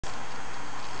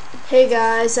Hey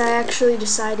guys, I actually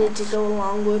decided to go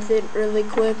along with it really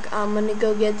quick. I'm gonna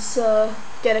go get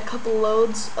a couple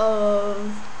loads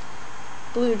of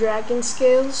blue dragon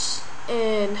scales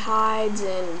and hides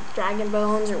and dragon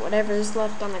bones or whatever is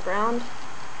left on the ground.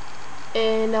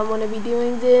 And I'm gonna be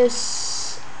doing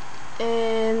this,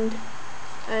 and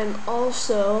I'm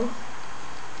also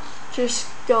just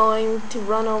going to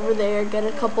run over there, get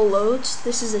a couple loads.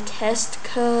 This is a test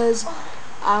because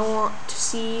I want to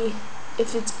see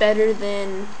if it's better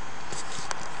than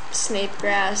snape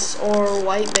grass or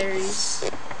white berries.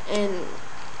 And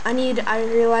I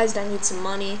realized I need some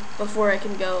money before I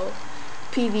can go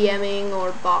PVMing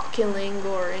or bot killing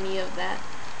or any of that.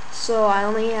 So I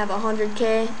only have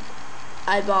 100k.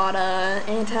 I bought a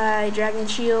anti-dragon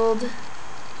shield,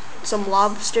 some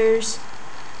lobsters,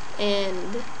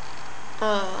 and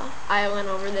I went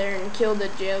over there and killed a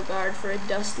jail guard for a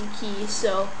dusty key.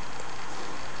 So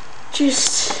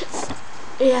just,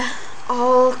 yeah,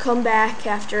 I'll come back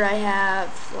after I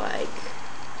have like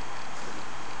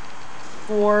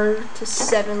 4 to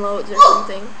 7 loads or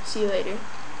something. See you later.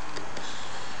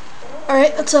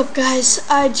 Alright, what's up guys?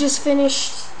 I just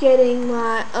finished getting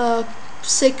my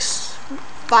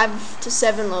 5 to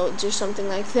 7 loads or something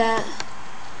like that.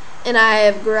 And I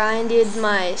have grinded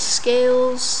my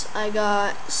scales. I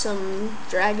got some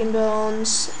dragon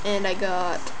bones and I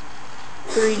got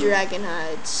 3 dragon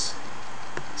hides.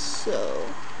 So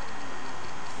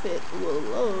if it will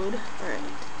load. Alright.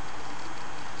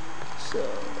 So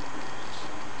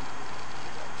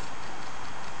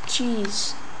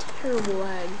jeez, terrible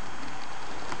lag.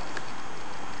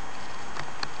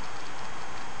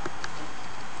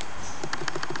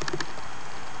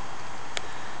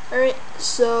 Alright,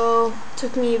 so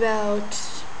took me about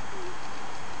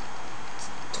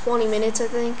 20 minutes I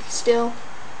think still.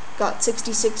 Got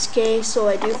 66k, so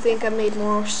I do think I made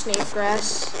more snape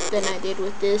grass than I did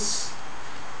with this.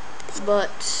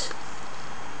 But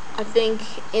I think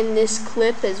in this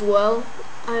clip as well,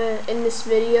 in this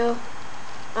video,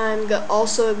 I'm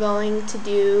also going to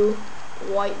do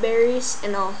white berries,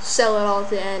 and I'll sell it all at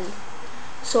the end.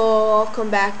 So I'll come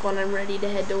back when I'm ready to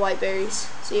head to white berries.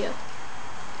 See ya.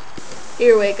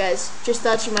 Either way guys, just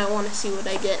thought you might want to see what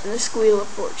I get in the Squeal of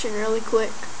Fortune really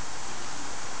quick.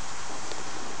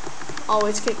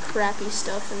 Always get crappy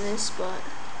stuff in this, but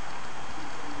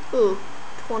ooh,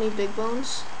 20 big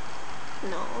bones.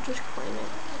 No, I'll just claim it.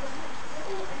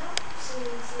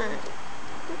 Alright.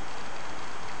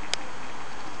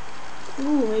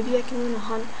 Ooh, maybe I can win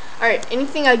 100. Alright,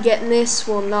 anything I get in this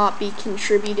will not be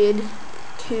contributed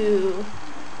to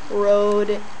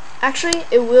road. Actually,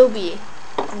 it will be.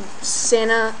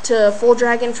 Santa to Full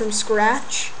Dragon from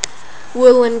scratch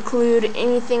will include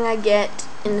anything I get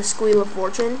in the Squeal of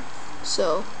Fortune.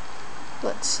 So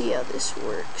let's see how this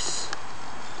works.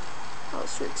 How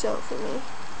this works out for me.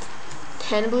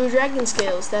 10 blue dragon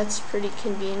scales, that's pretty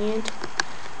convenient.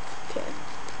 Okay.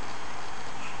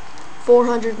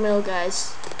 400 mil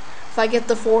guys. If I get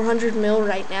the 400 mil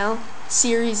right now,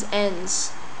 series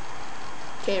ends.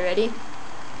 Okay, ready?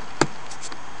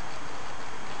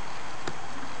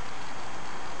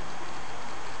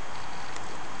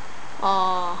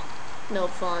 Aw, no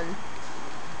fun.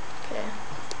 Okay.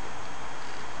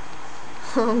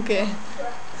 Okay.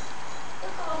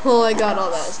 Well, I got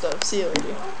all that stuff. See you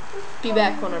later. Be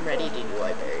back when I'm ready to do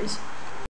white berries.